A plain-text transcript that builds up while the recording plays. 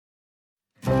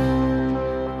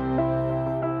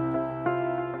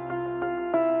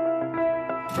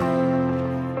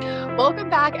Welcome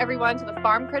back, everyone, to the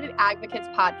Farm Credit Advocates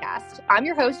podcast. I'm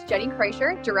your host, Jenny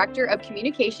Kreischer, Director of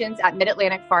Communications at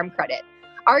Mid-Atlantic Farm Credit.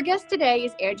 Our guest today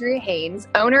is Andrea Haynes,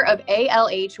 owner of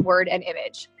ALH Word and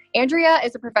Image. Andrea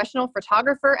is a professional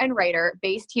photographer and writer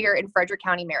based here in Frederick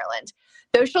County, Maryland.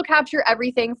 Though she'll capture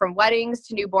everything from weddings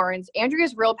to newborns,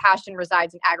 Andrea's real passion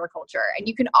resides in agriculture, and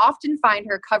you can often find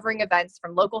her covering events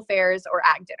from local fairs or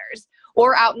ag dinners,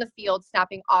 or out in the field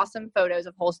snapping awesome photos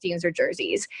of Holsteins or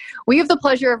jerseys. We have the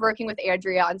pleasure of working with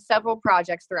Andrea on several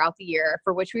projects throughout the year,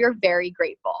 for which we are very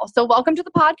grateful. So welcome to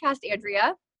the podcast,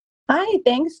 Andrea. Hi,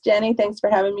 thanks, Jenny. Thanks for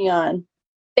having me on.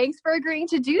 Thanks for agreeing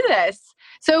to do this.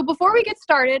 So before we get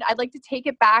started, I'd like to take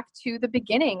it back to the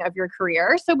beginning of your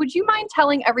career. So would you mind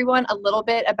telling everyone a little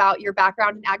bit about your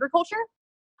background in agriculture?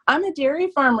 I'm a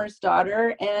dairy farmer's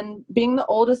daughter, and being the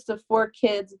oldest of 4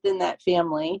 kids within that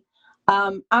family,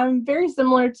 I'm very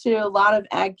similar to a lot of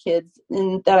ag kids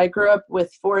in that I grew up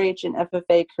with 4-H and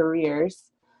FFA careers.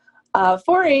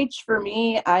 4-H for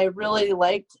me, I really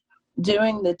liked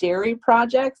doing the dairy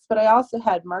projects, but I also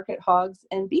had market hogs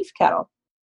and beef cattle.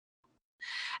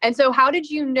 And so how did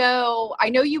you know, I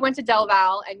know you went to Del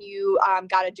Val and you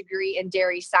got a degree in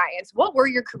dairy science. What were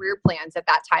your career plans at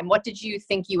that time? What did you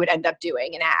think you would end up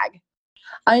doing in ag?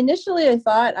 I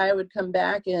thought I would come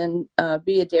back and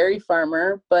be a dairy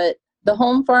farmer, but the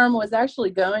home farm was actually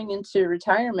going into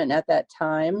retirement at that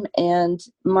time. And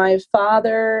my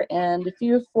father and a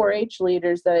few 4-H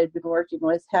leaders that I'd been working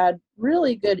with had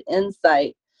really good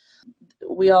insight.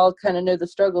 We all kind of know the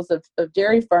struggles of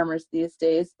dairy farmers these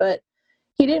days, but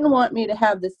he didn't want me to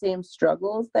have the same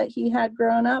struggles that he had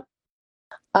grown up.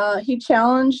 He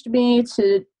challenged me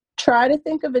to try to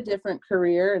think of a different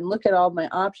career and look at all my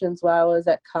options while I was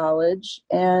at college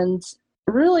and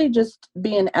really just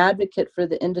be an advocate for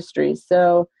the industry.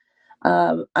 So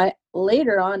I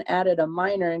later on added a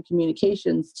minor in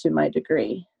communications to my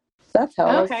degree. That's how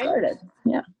I started.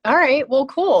 Yeah. All right. Well,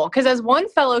 cool. Because as one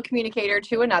fellow communicator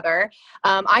to another,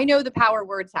 I know the power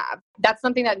words have. That's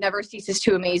something that never ceases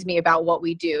to amaze me about what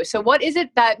we do. So what is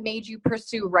it that made you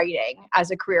pursue writing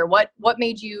as a career? What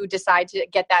made you decide to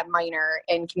get that minor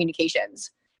in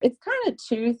communications? It's kind of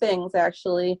 2 things,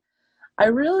 actually. I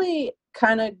really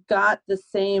kind of got the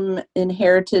same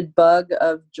inherited bug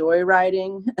of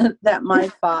joyriding that my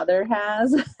father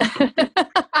has.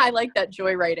 I like that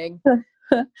joyriding.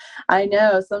 I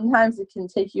know sometimes it can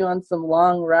take you on some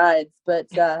long rides, but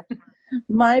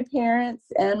my parents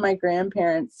and my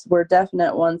grandparents were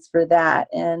definite ones for that.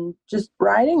 And just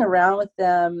riding around with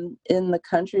them in the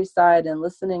countryside and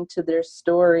listening to their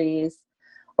stories,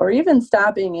 or even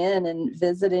stopping in and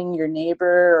visiting your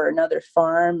neighbor or another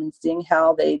farm and seeing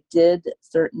how they did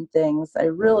certain things, I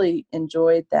really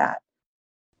enjoyed that.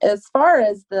 As far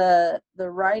as the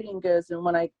writing goes, and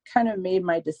when I kind of made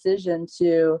my decision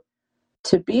to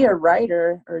be a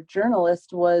writer or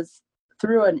journalist was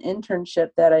through an internship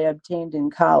that I obtained in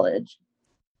college.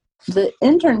 The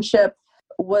internship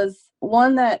was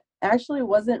one that actually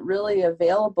wasn't really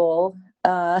available.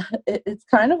 It's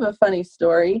kind of a funny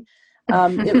story.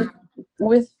 It was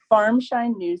with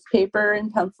Farmshine newspaper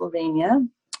in Pennsylvania,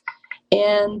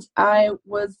 and I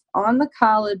was on the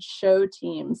college show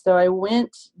team. So I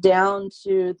went down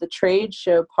to the trade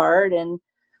show part, and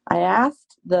I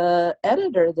asked the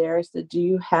editor there, I said, do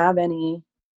you have any,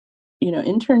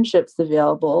 internships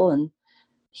available? And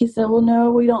he said, well,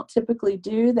 no, we don't typically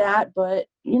do that, but,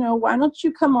 why don't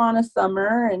you come on a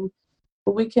summer and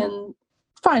we can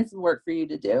find some work for you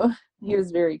to do. He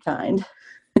was very kind.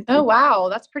 Oh, wow.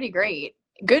 That's pretty great.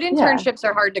 Good internships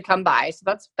are hard to come by.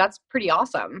 So that's pretty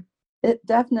awesome. It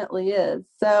definitely is.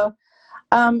 So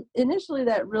initially,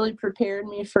 that really prepared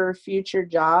me for future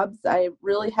jobs. I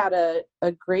really had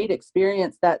a great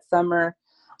experience that summer.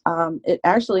 It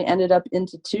actually ended up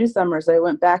into 2 summers. I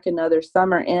went back another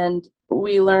summer, and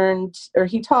we learned, or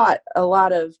he taught a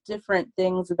lot of different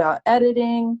things about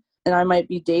editing. And I might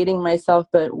be dating myself,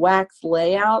 but wax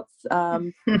layouts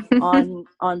on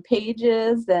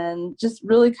pages, and just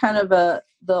really kind of the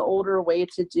older way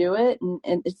to do it.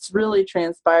 And it's really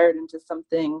transpired into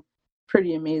something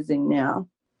pretty amazing now.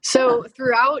 So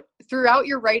throughout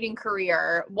your writing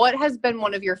career, what has been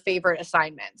one of your favorite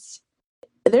assignments?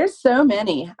 There's so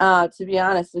many, to be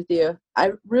honest with you.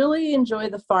 I really enjoy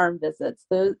the farm visits.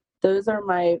 Those are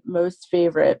my most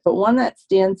favorite. But one that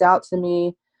stands out to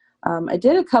me, I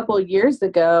did a couple of years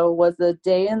ago, was a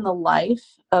day in the life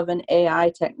of an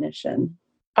AI technician.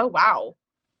 Oh, wow.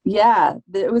 Yeah,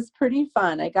 it was pretty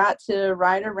fun. I got to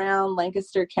ride around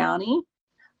Lancaster County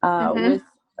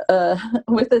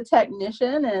with a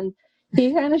technician, and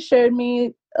He kind of showed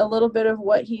me a little bit of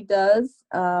what he does,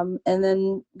 and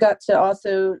then got to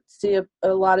also see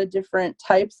a lot of different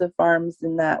types of farms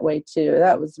in that way too.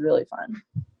 That was really fun.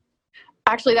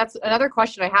 Actually, that's another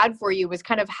question I had for you was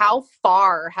kind of how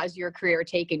far has your career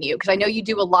taken you? Because I know you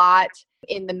do a lot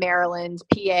in the Maryland,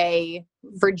 PA,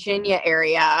 Virginia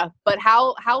area, but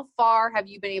how far have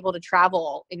you been able to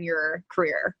travel in your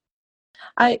career?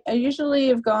 I usually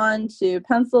have gone to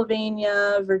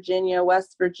Pennsylvania, Virginia,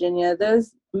 West Virginia.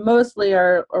 Those mostly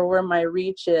are where my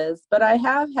reach is, but I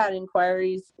have had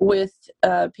inquiries with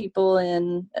people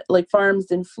in like farms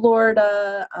in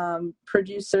Florida,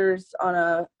 producers on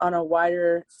a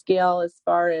wider scale as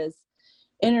far as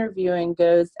interviewing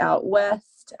goes out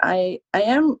west. I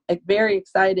am very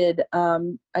excited.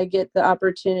 I get the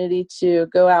opportunity to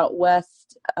go out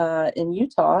west in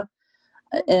Utah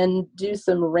and do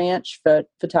some ranch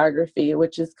photography,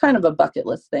 which is kind of a bucket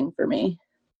list thing for me.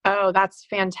 Oh, that's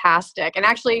fantastic. And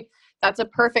actually, that's a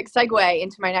perfect segue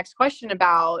into my next question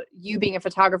about you being a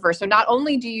photographer. So not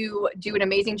only do you do an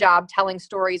amazing job telling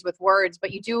stories with words,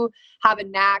 but you do have a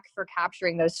knack for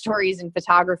capturing those stories in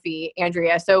photography,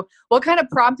 Andrea. So what kind of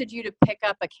prompted you to pick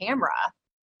up a camera?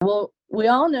 Well, we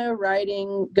all know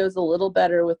writing goes a little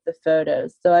better with the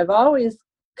photos. So I've always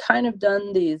kind of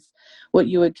done these, what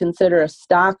you would consider a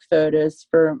stock photos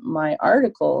for my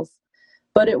articles.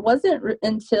 But it wasn't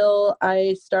until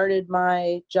I started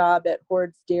my job at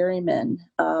Hoard's Dairymen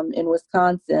in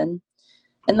Wisconsin.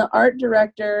 And the art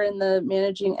director and the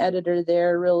managing editor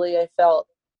there really, I felt,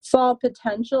 saw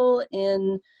potential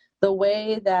in the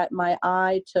way that my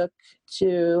eye took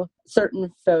to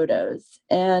certain photos.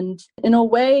 And in a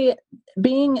way,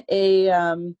 being a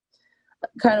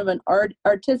kind of an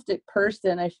artistic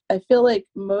person, I feel like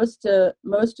most of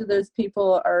those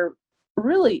people are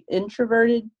really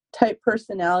introverted type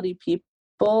personality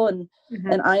people, and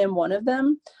I am one of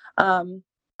them.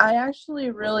 I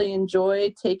actually really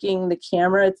enjoy taking the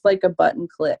camera. It's like a button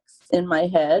clicks in my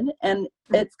head, and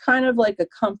it's kind of like a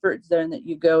comfort zone that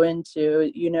you go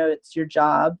into. You know, it's your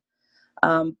job,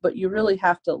 but you really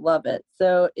have to love it.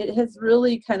 So it has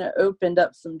really kind of opened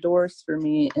up some doors for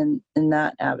me in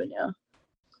that avenue.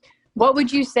 What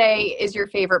would you say is your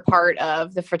favorite part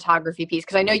of the photography piece?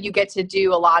 Because I know you get to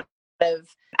do a lot of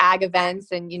ag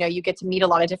events and, you know, you get to meet a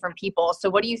lot of different people. So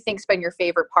what do you think's been your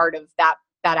favorite part of that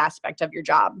aspect of your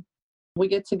job? We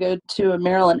get to go to a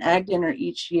Maryland Ag Dinner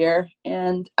each year,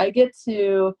 and I get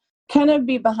to kind of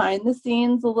be behind the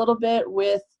scenes a little bit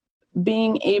with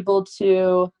being able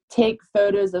to take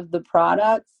photos of the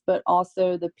products, but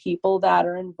also the people that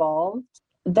are involved.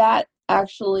 That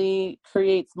actually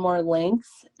creates more links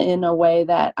in a way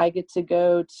that I get to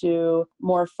go to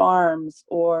more farms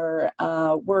or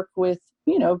work with,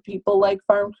 you know, people like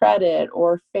Farm Credit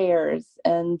or fairs.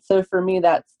 And so for me,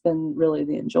 that's been really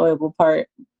the enjoyable part.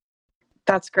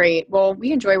 That's great. Well,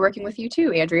 we enjoy working with you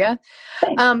too, Andrea.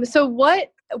 So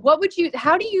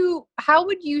how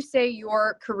would you say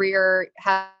your career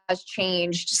has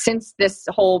changed since this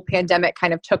whole pandemic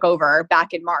kind of took over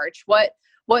back in March? What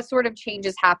sort of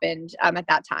changes happened at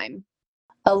that time?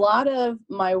 A lot of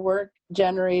my work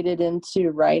generated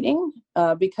into writing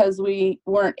because we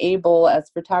weren't able as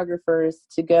photographers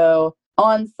to go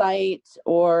on site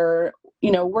or,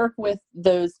 you know, work with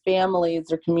those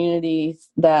families or communities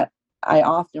that I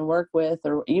often work with,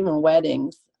 or even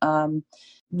weddings.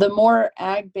 The more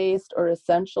ag-based or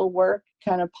essential work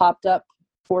kind of popped up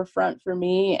forefront for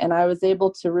me, and I was able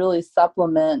to really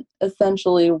supplement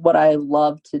essentially what I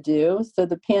love to do. So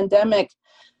the pandemic,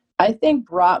 I think,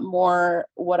 brought more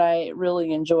what I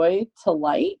really enjoy to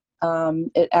light.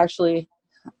 It actually,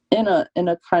 in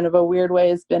a kind of a weird way,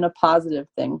 has been a positive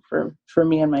thing for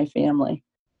me and my family.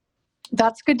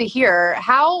 That's good to hear.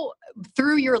 How,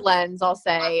 through your lens, I'll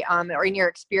say, or in your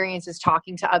experiences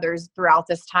talking to others throughout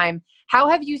this time, how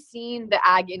have you seen the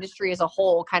ag industry as a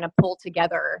whole kind of pull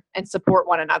together and support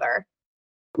one another?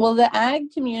 Well, the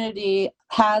ag community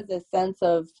has a sense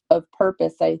of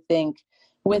purpose, I think,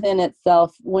 within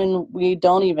itself when we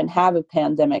don't even have a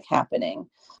pandemic happening.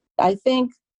 I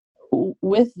think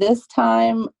with this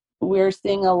time, we're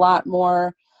seeing a lot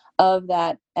more of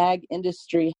that ag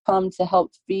industry come to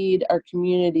help feed our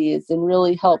communities and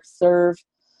really help serve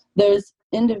those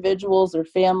individuals or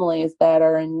families that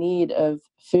are in need of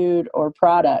food or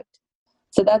product.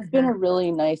 So that's been a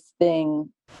really nice thing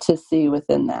to see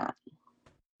within that.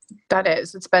 That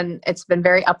is. It's been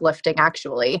very uplifting,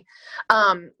 actually.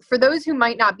 For those who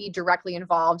might not be directly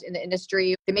involved in the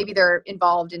industry, maybe they're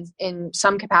involved in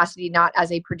some capacity, not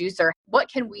as a producer, what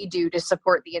can we do to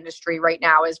support the industry right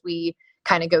now as we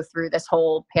kind of go through this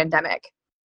whole pandemic?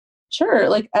 Sure.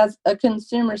 Like as a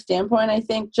consumer standpoint, I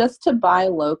think just to buy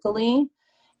locally,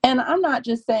 and I'm not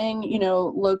just saying,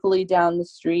 locally down the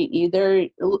street either.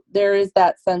 There is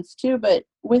that sense too, but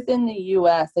within the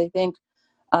US, I think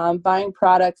buying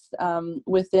products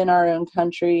within our own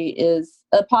country is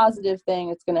a positive thing.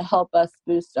 It's going to help us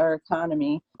boost our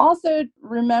economy. Also,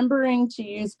 remembering to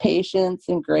use patience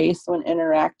and grace when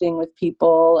interacting with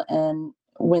people and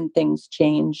when things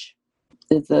change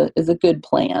is a good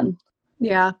plan.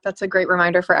 Yeah, that's a great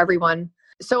reminder for everyone.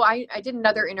 So I did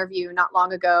another interview not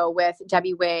long ago with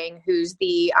Debbie Wing, who's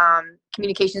the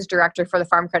communications director for the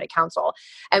Farm Credit Council.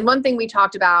 And one thing we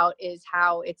talked about is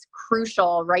how it's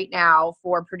crucial right now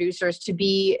for producers to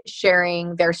be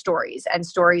sharing their stories and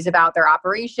stories about their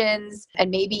operations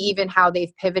and maybe even how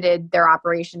they've pivoted their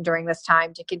operation during this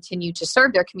time to continue to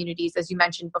serve their communities, as you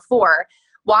mentioned before.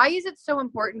 Why is it so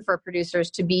important for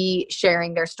producers to be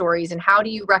sharing their stories, and how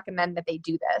do you recommend that they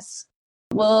do this?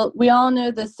 Well, we all know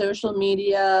that social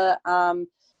media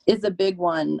is a big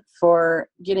one for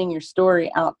getting your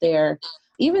story out there.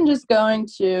 Even just going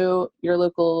to your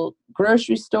local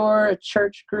grocery store, a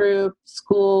church group,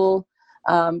 school,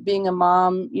 being a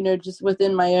mom, just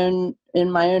in my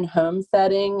own home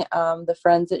setting, the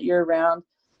friends that you're around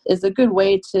is a good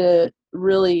way to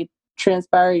really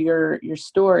transpire your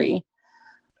story.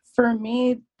 For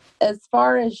me, as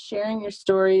far as sharing your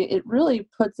story, it really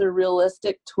puts a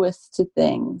realistic twist to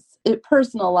things. It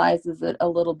personalizes it a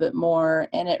little bit more,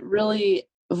 and it really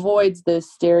avoids those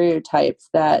stereotypes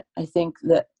that I think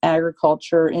the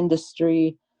agriculture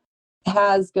industry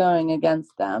has going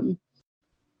against them.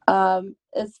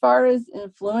 As far as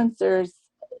influencers,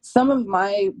 some of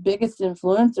my biggest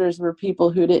influencers were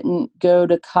people who didn't go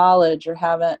to college or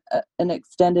have an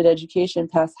extended education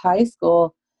past high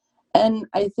school. And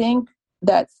I think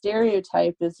that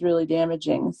stereotype is really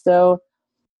damaging. So,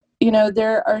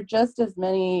 there are just as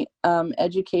many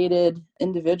educated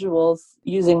individuals,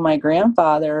 using my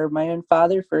grandfather or my own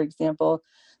father, for example,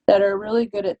 that are really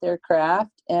good at their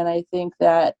craft. And I think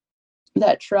that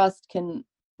trust can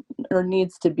or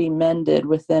needs to be mended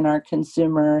within our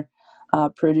consumer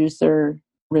producer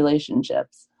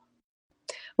relationships.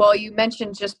 Well, you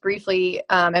mentioned just briefly,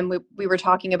 and we were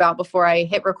talking about before I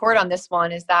hit record on this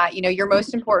one, is that, your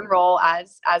most important role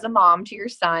as a mom to your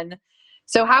son.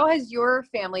 So how has your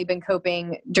family been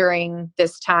coping during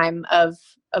this time of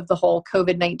the whole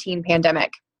COVID-19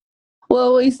 pandemic?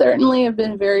 Well, we certainly have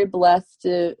been very blessed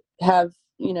to have,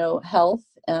 health.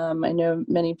 I know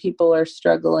many people are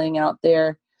struggling out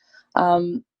there.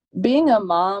 Being a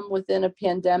mom within a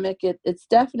pandemic, it's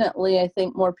definitely, I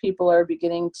think more people are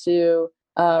beginning to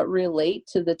relate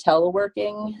to the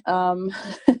teleworking and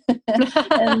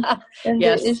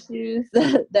Yes. the issues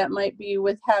that might be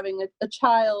with having a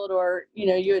child, or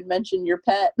you had mentioned your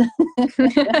pet.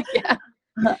 Yeah.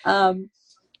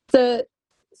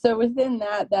 So within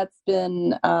that's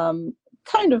been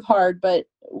kind of hard, but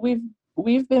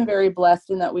we've been very blessed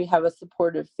in that we have a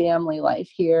supportive family life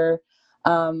here.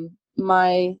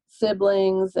 My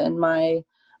siblings and my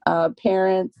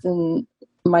parents and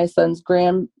my son's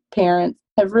grandparents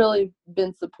have really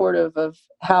been supportive of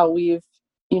how we've,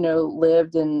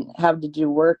 lived and have to do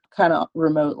work kind of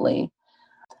remotely.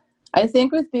 I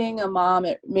think with being a mom,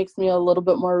 it makes me a little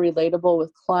bit more relatable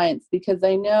with clients, because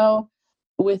I know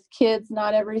with kids,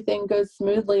 not everything goes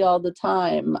smoothly all the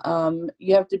time.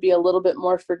 You have to be a little bit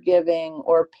more forgiving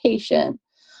or patient.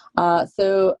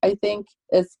 So I think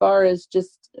as far as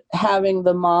just having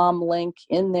the mom link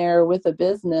in there with a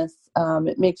business,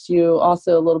 it makes you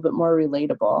also a little bit more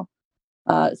relatable.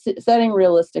 Setting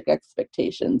realistic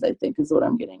expectations, I think, is what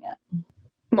I'm getting at.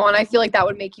 Well, and I feel like that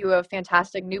would make you a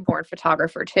fantastic newborn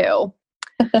photographer too.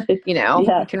 Yeah.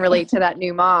 You can relate to that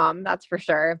new mom, that's for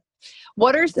sure.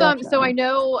 What are some, Definitely. so I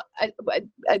know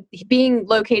being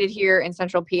located here in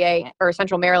Central PA, or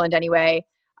Central Maryland anyway,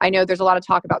 I know there's a lot of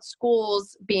talk about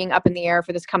schools being up in the air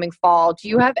for this coming fall. Do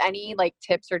you have any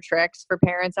tips or tricks for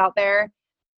parents out there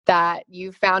that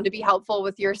you've found to be helpful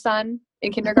with your son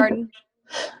in kindergarten?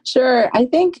 Sure. I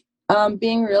think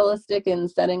being realistic and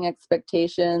setting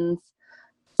expectations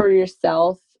for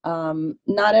yourself.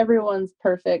 Not everyone's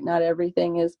perfect. Not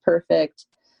everything is perfect.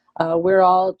 We're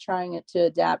all trying to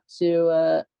adapt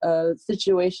to a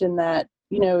situation that,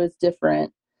 is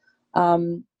different.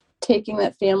 Taking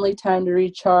that family time to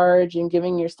recharge and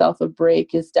giving yourself a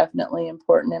break is definitely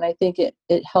important. And I think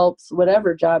it helps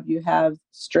whatever job you have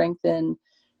strengthen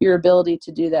your ability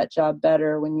to do that job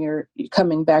better when you're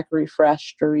coming back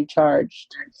refreshed or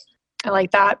recharged. I like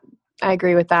that. I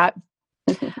agree with that.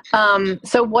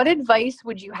 So what advice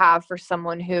would you have for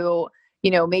someone who,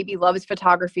 maybe loves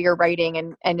photography or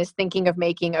writing and is thinking of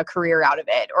making a career out of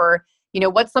it, or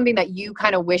what's something that you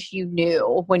kind of wish you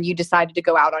knew when you decided to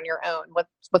go out on your own? What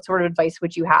sort of advice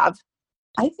would you have?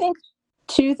 I think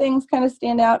two things kind of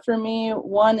stand out for me.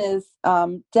 One is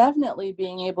definitely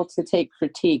being able to take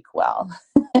critique well.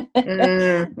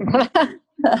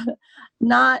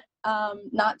 Not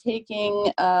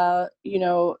taking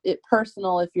it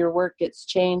personal if your work gets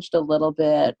changed a little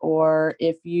bit, or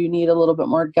if you need a little bit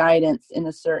more guidance in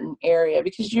a certain area,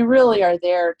 because you really are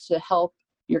there to help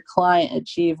your client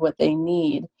achieve what they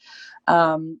need.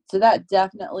 So that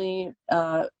definitely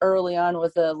early on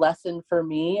was a lesson for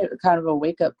me, kind of a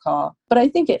wake-up call. But I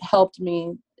think it helped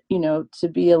me, to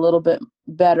be a little bit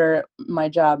better at my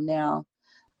job now.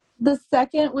 The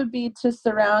second would be to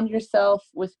surround yourself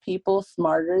with people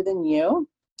smarter than you.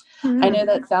 I know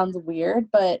that sounds weird,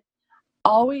 but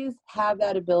always have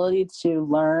that ability to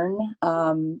learn.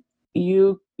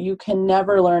 You can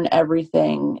never learn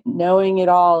everything. Knowing it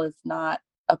all is not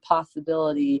a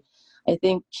possibility. I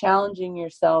think challenging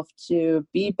yourself to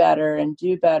be better and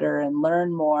do better and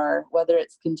learn more, whether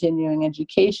it's continuing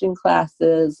education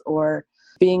classes or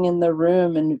being in the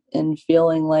room and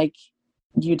feeling like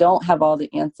you don't have all the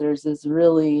answers, is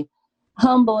really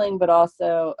humbling, but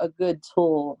also a good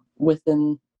tool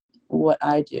within what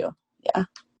I do. Yeah.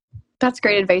 That's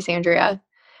great advice, Andrea.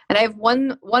 And I have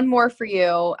one more for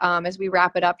you as we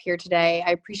wrap it up here today.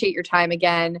 I appreciate your time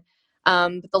again.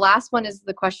 But the last one is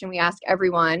the question we ask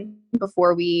everyone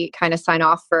before we kind of sign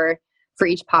off for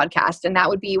each podcast. And that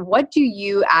would be, what do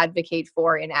you advocate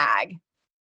for in ag?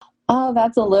 Oh,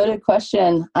 that's a loaded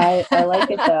question. I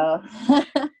like it though.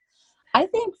 I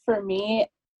think for me,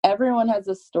 everyone has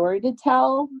a story to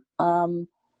tell. I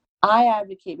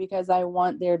advocate because I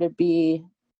want there to be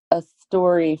a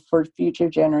story for future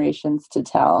generations to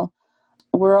tell.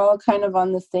 We're all kind of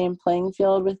on the same playing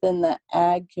field within the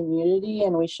ag community,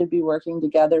 and we should be working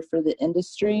together for the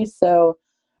industry. So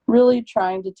really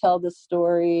trying to tell the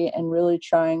story and really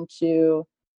trying to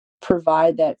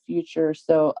provide that future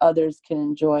so others can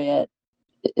enjoy it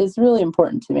is really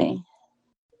important to me.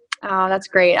 Oh, that's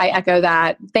great. I echo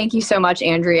that. Thank you so much,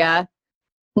 Andrea.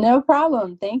 No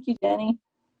problem. Thank you, Jenny.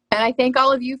 And I thank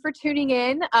all of you for tuning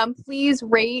in. Please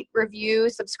rate, review,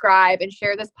 subscribe, and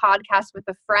share this podcast with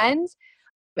a friend.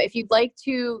 If you'd like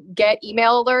to get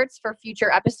email alerts for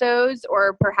future episodes,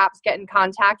 or perhaps get in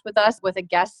contact with us with a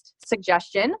guest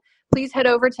suggestion, please head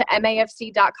over to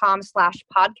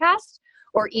mafc.com/podcast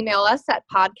or email us at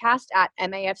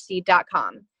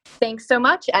podcast@mafc.com. Thanks so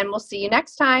much, and we'll see you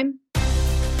next time.